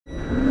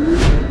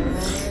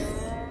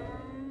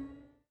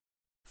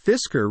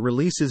Fisker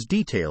releases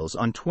details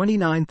on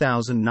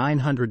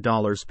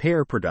 $29,900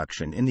 Pear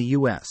production in the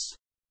U.S.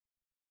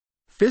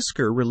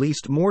 Fisker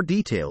released more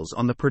details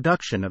on the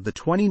production of the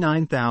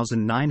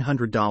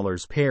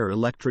 $29,900 Pear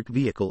electric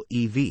vehicle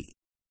EV.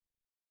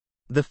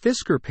 The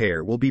Fisker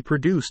Pear will be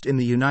produced in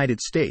the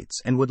United States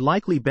and would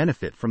likely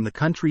benefit from the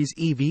country's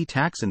EV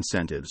tax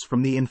incentives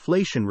from the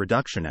Inflation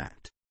Reduction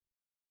Act.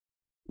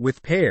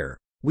 With Pear,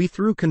 we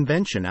threw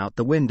convention out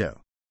the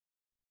window.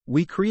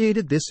 We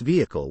created this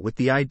vehicle with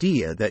the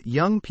idea that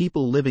young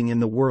people living in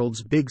the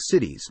world's big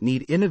cities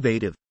need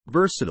innovative,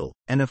 versatile,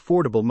 and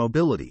affordable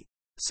mobility,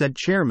 said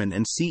Chairman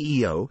and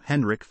CEO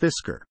Henrik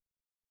Fisker.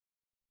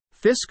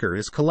 Fisker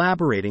is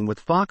collaborating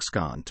with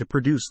Foxconn to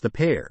produce the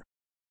Pear.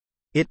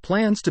 It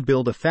plans to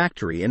build a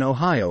factory in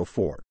Ohio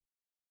for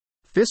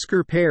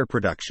Fisker Pear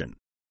production.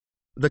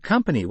 The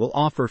company will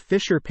offer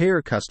Fisker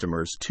Pear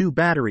customers two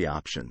battery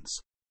options.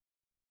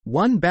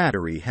 One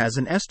battery has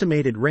an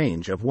estimated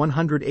range of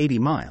 180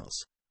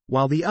 miles,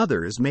 while the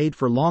other is made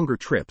for longer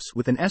trips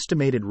with an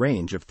estimated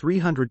range of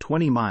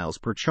 320 miles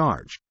per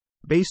charge,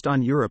 based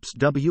on Europe's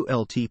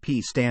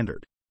WLTP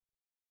standard.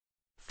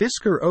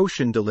 Fisker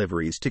Ocean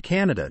deliveries to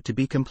Canada to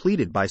be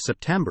completed by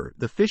September.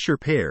 The Fisker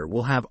Pear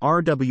will have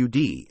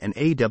RWD and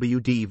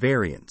AWD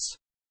variants.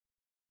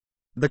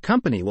 The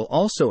company will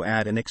also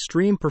add an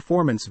extreme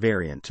performance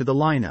variant to the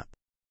lineup.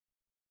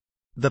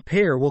 The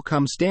Pear will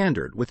come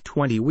standard with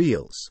 20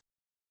 wheels.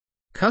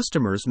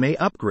 Customers may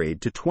upgrade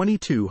to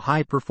 22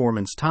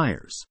 high-performance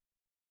tires.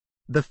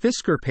 The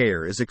Fisker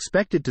Pear is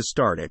expected to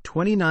start at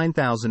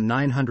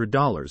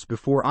 $29,900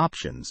 before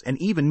options and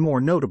even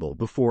more notable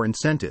before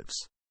incentives.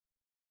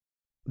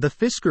 The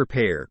Fisker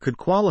Pear could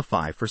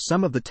qualify for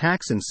some of the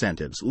tax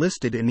incentives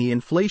listed in the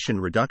Inflation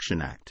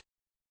Reduction Act.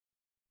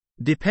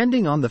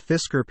 Depending on the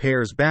Fisker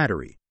Pear's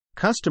battery,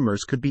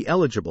 customers could be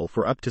eligible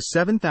for up to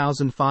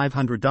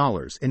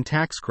 $7,500 in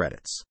tax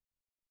credits.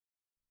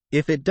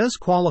 If it does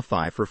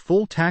qualify for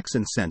full tax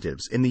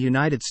incentives in the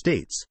United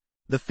States,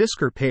 the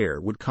Fisker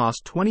Pear would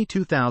cost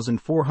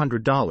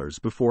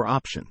 $22,400 before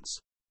options.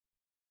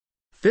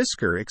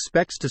 Fisker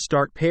expects to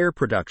start Pear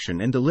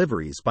production and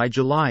deliveries by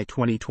July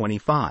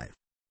 2025.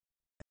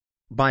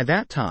 By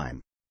that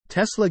time,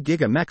 Tesla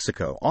Giga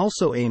Mexico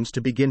also aims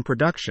to begin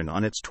production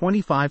on its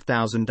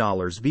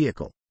 $25,000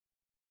 vehicle.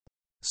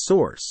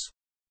 Source: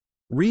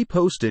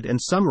 reposted and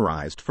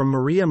summarized from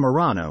Maria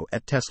Morano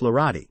at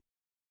teslaupdate.